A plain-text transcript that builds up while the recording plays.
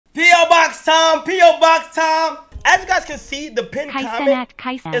box time. As you guys can see, the pinned comment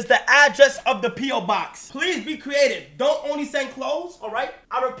is the address of the P.O. box. Please be creative. Don't only send clothes, all right?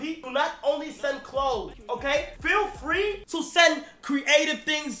 I repeat, do not only send clothes, okay? Feel free to send creative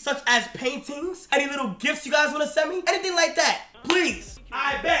things such as paintings, any little gifts you guys want to send me, anything like that. Please,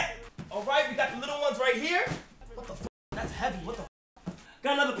 I bet. All right, we got the little ones right here. What the f? That's heavy. What the f?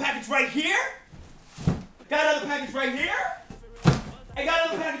 Got another package right here. Got another package right here. And got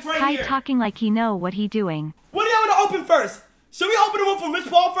another package right here. Talking like he know what he doing. What do you want to open first? Should we open the one from Rich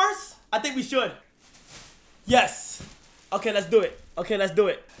Paul first? I think we should. Yes. Okay, let's do it. Okay, let's do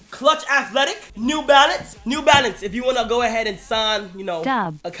it. Clutch Athletic, New Balance. New Balance, if you want to go ahead and sign, you know,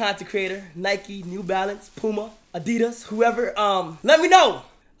 a content creator, Nike, New Balance, Puma, Adidas, whoever, let me know.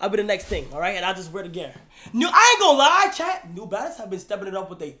 I'll be the next thing, all right? And I'll just wear the gear. I ain't gonna lie, chat. New Balance have been stepping it up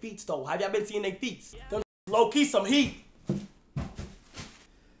with their feet, though. Have y'all been seeing their feet? Them low-key some heat.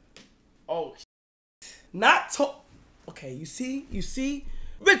 Oh, not okay, you see?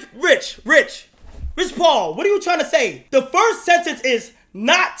 Rich Paul, what are you trying to say? The first sentence is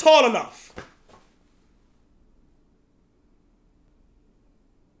not tall enough.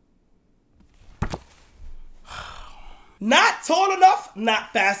 Not tall enough,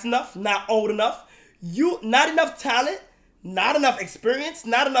 not fast enough, not old enough. Not enough talent, not enough experience,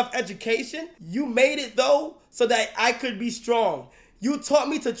 not enough education. You made it though so that I could be strong. You taught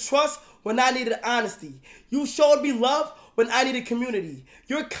me to trust when I needed honesty. You showed me love when I needed community.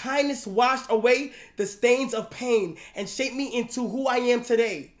 Your kindness washed away the stains of pain and shaped me into who I am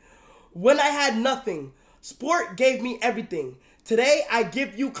today. When I had nothing, sport gave me everything. Today, I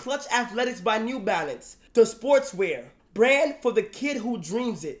give you Clutch Athletics by New Balance, the sportswear brand for the kid who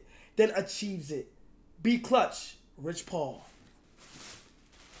dreams it, then achieves it. Be clutch, Rich Paul.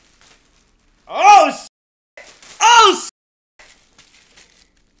 Oh, oh,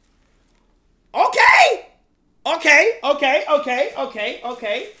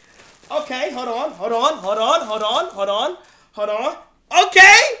 Okay, hold on.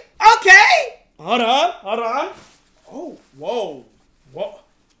 Okay. Hold on. Oh, whoa.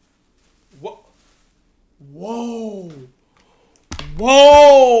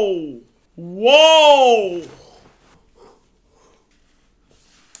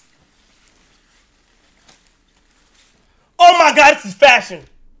 Oh my God, this is fashion.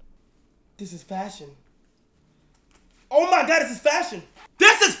 Oh my God, this is fashion.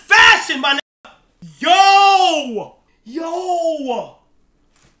 This is fashion, my nigga. Yo.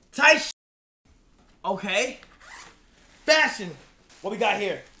 Tight shit. Okay. Fashion. What we got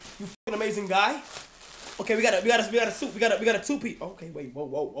here? You fucking amazing guy. Okay, we got a suit. We got a two-piece. Okay, wait.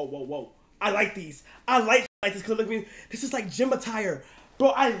 Whoa. I like these. I like this. Cause look at me. This is like gym attire, bro.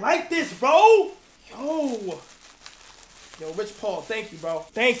 I like this, bro. Yo, Rich Paul, thank you,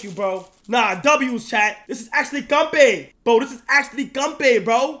 bro. Nah, W's, chat. This is actually Gumpy. Bro,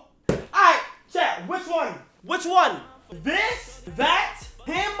 bro. Alright, chat, which one? This, that,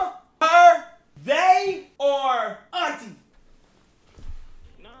 him, her, they, or auntie?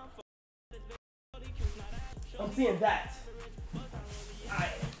 I'm seeing that. Alright.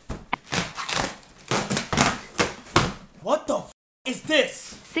 What the f is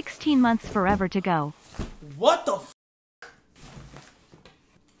this? 16 months forever to go. What the f?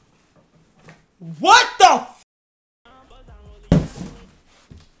 What the f?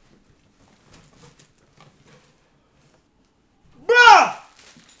 Bruh!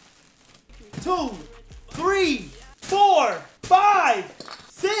 2, 3, 4, 5,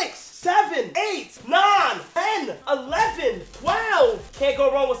 6, 7, 8, 9, 10, 11, 12. Can't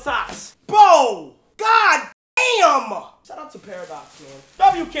go wrong with socks. Bro! God damn! Shout out to Paradox, man.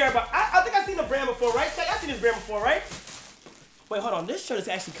 W care about. I think I've seen the brand before, right? I've seen this brand before, right? Wait, hold on. This shirt is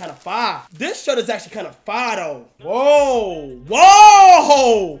actually kind of fire. Though.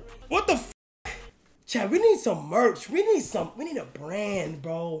 Whoa! What the f? Chad, we need some merch. We need a brand,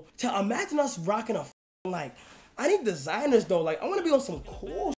 bro. Chad, imagine us rocking a like. I need designers though. Like, I want to be on some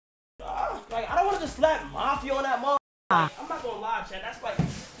cool. Like, I don't want to just slap Mafia on that mother. Like, I'm not gonna lie, Chad. That's like,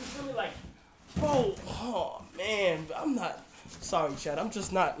 it's really like, bro. Oh man, I'm not. Sorry, Chad. I'm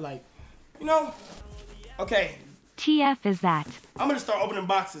just not like, you know. Okay. TF is that? I'm gonna start opening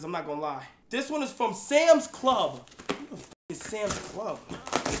boxes, I'm not gonna lie. This one is from Sam's Club. Who the f is Sam's Club?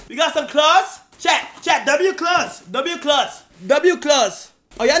 We got some claws? Chat, W claws.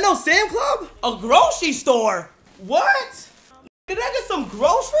 Oh, y'all know Sam Club? A grocery store. What? Did I get some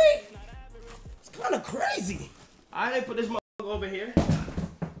grocery? It's kind of crazy. I didn't put this motherfucker over here.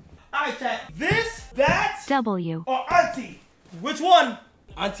 Alright, chat. This, that, W, or auntie? Which one?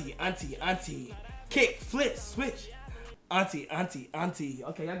 Auntie. Kick, flip, switch. Auntie.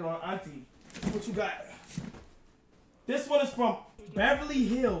 Okay, y'all going auntie. What you got? This one is from Beverly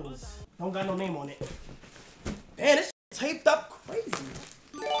Hills. Don't got no name on it. Man, this taped up crazy.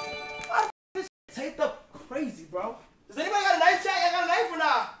 Why this taped up crazy, bro? Does anybody got a knife, chat? Y'all got a knife or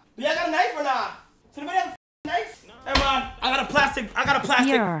not? Do y'all got a knife or not? Does anybody have a knife? Hey, man, I got a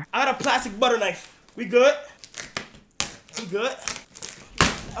plastic butter knife. We good? We good?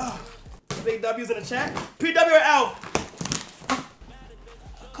 Big W's in the chat. PW or L?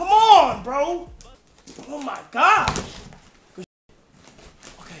 Come on, bro. Oh my gosh. Okay.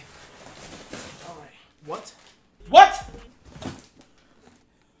 All right. What? What?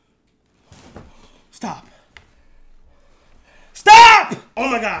 Stop. Stop! Oh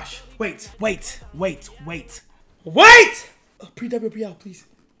my gosh. Wait. PW, PL, please.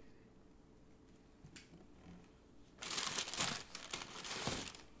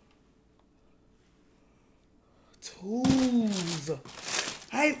 Tools.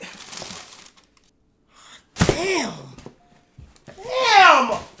 Damn.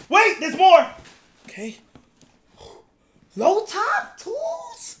 Wait, there's more. Okay. Low top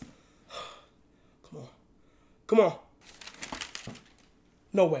tools. Come on.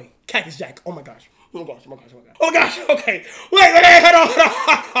 No way. Cactus Jack. Oh my gosh. Oh my gosh. Okay. Wait.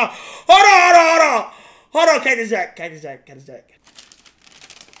 Hold on. Cactus Jack.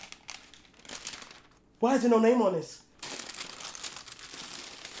 Why is there no name on this?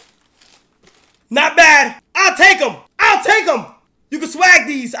 Not bad. I'll take them. You can swag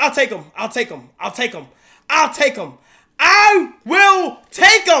these. I'll take them. I will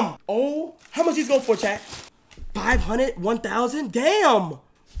take them. Oh, how much these go for, chat? 500, 1,000. Damn.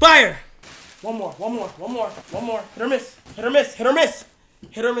 Fire. One more.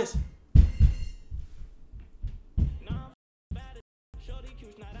 Hit or miss.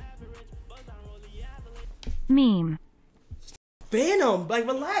 Meme. Venom, like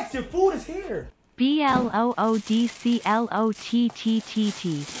relax, your food is here. BLOODCLOTTTT.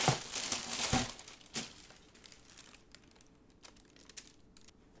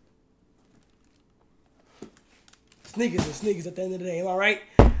 Sneakers at the end of the day, am I right?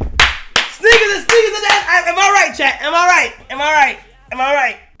 Sneakers at that. Am I right, chat? Am I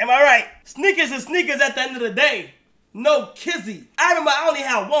right? Sneakers at the end of the day. No kizzy. I remember I only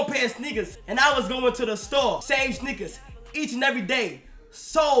had one pair of sneakers and I was going to the store. Same sneakers each and every day.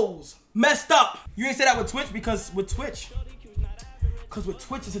 Soles messed up. You ain't say that with Twitch because with Twitch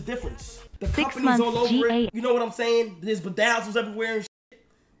is a difference. The company's all over it. You know what I'm saying? There's bedazzles everywhere and shit.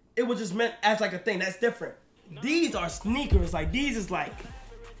 It was just meant as like a thing. That's different. These are sneakers. Like these is like,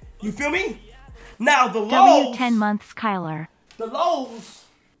 you feel me? Now the lows. W10 months Kyler. The lows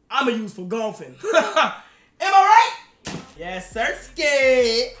I'ma use for golfing. Am I right? Yes, sir.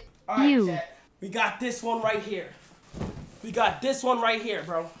 Skid. All right, chat. We got this one right here.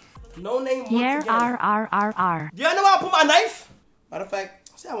 Bro. No name once again. R. Do y'all know how I put my knife? Matter of fact,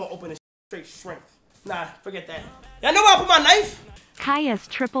 say I won't open this straight strength. Nah, forget that. Y'all know how I put my knife? Kaya's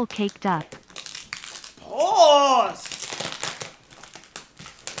triple caked up. Pause.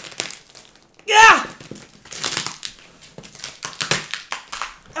 Yeah.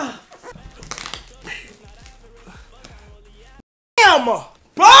 Damn, bro.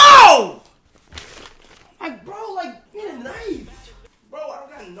 Like, get a knife. Bro, I don't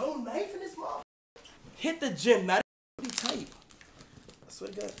got no knife in this motherfucker. Hit the gym, not be tight. I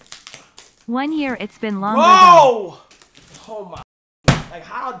swear to God. 1 year it's been longer. Bro! Oh my. Like,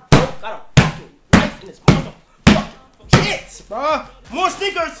 how dope got a fucking knife in this motherfucking shit, bro? More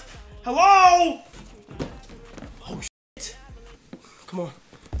sneakers. Hello? Oh, shit. Come on.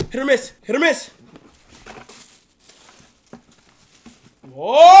 Hit or miss.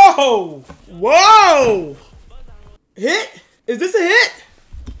 Whoa! Hit? Is this a hit?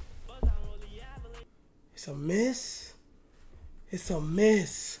 It's a miss.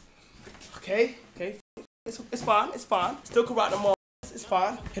 Okay. It's fine. Still can rock them all. It's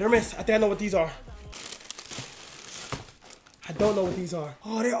fine. Hit or miss. I think I know what these are. I don't know what these are.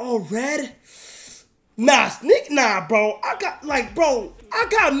 Oh, they're all red? Nah, bro. I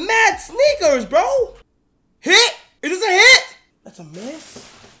got mad sneakers, bro. Hit? Is this a hit? That's a miss.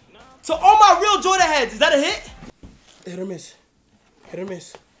 So all my real Jordan heads, is that a hit? Hit or miss.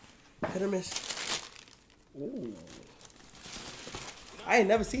 Ooh. I ain't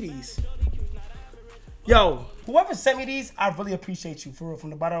never see these. Yo, whoever sent me these, I really appreciate you, for real,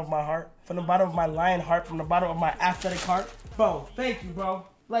 from the bottom of my heart, from the bottom of my lion heart, from the bottom of my athletic heart. Bro, thank you, bro.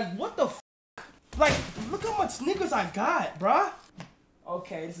 Like, what the f***? Like, look how much sneakers I got, bruh.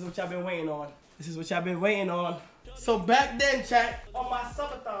 Okay, this is what y'all been waiting on. So back then, chat, on my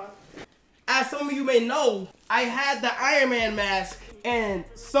subathon, as some of you may know, I had the Iron Man mask and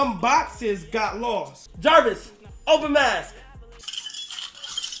some boxes got lost. Jarvis, Open mask.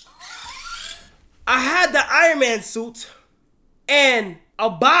 I had the Iron Man suit, and a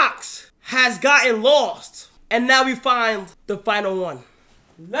box has gotten lost. And now we find the final one.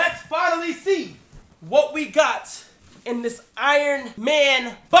 Let's finally see what we got in this Iron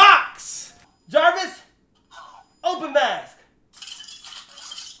Man box. Jarvis, open mask.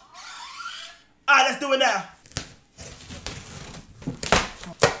 Alright, let's do it now.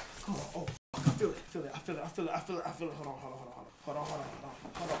 Come on, oh, I feel it. Hold on.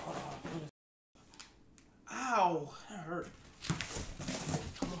 Ow, that hurt.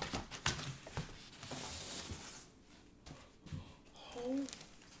 Come on. Oh,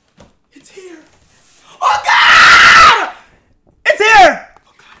 it's here. Oh God! It's here!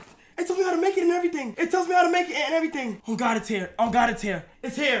 Oh God, it tells me how to make it and everything. Oh God, it's here.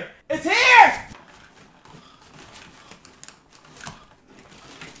 It's here.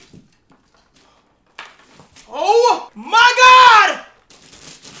 Oh my God!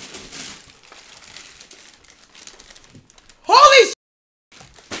 Holy sh!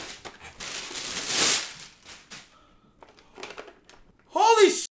 Holy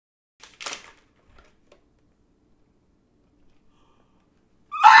sh!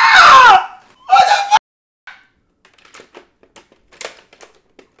 Ah! What the f?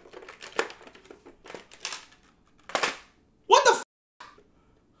 What the f?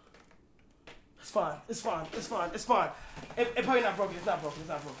 It's fine. It probably not broken. It's not broken.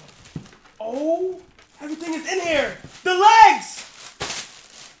 Oh, everything is in here. The legs,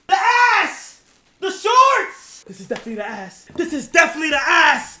 the ass, the shorts. This is definitely the ass.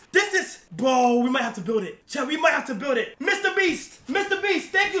 This is, bro, we might have to build it. Chad, we might have to build it. Mr. Beast,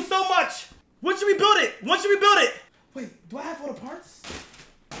 thank you so much. When should we build it? Wait, do I have all the parts?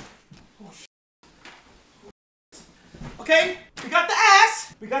 Oh, shit. Okay, we got the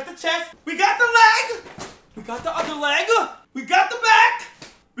ass, we got the chest, we got the leg, we got the other leg, we got the back,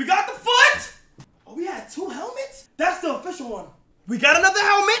 we got the foot. Oh, we had 2 helmets? That's the official one. We got another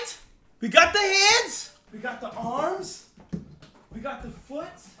helmet, we got the hands, we got the arms, we got the foot,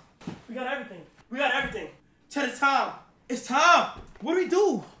 we got everything. Chat, it's time. What do we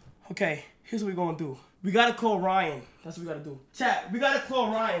do? Okay, here's what we're gonna do. We gotta call Ryan. That's what we gotta do. Chat, we gotta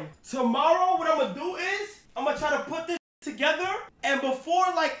call Ryan. Tomorrow, what I'm gonna do is, I'm gonna try to put this together, and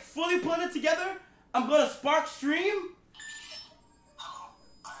before like fully putting it together, I'm gonna spark stream. Hello,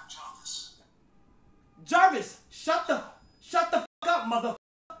 I am Jarvis. Jarvis, shut the fuck up, mother.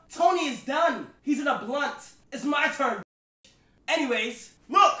 Tony is done. He's in a blunt. It's my turn. Anyways,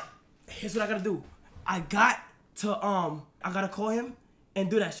 look. Here's what I gotta do. I gotta call him and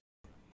do that shit.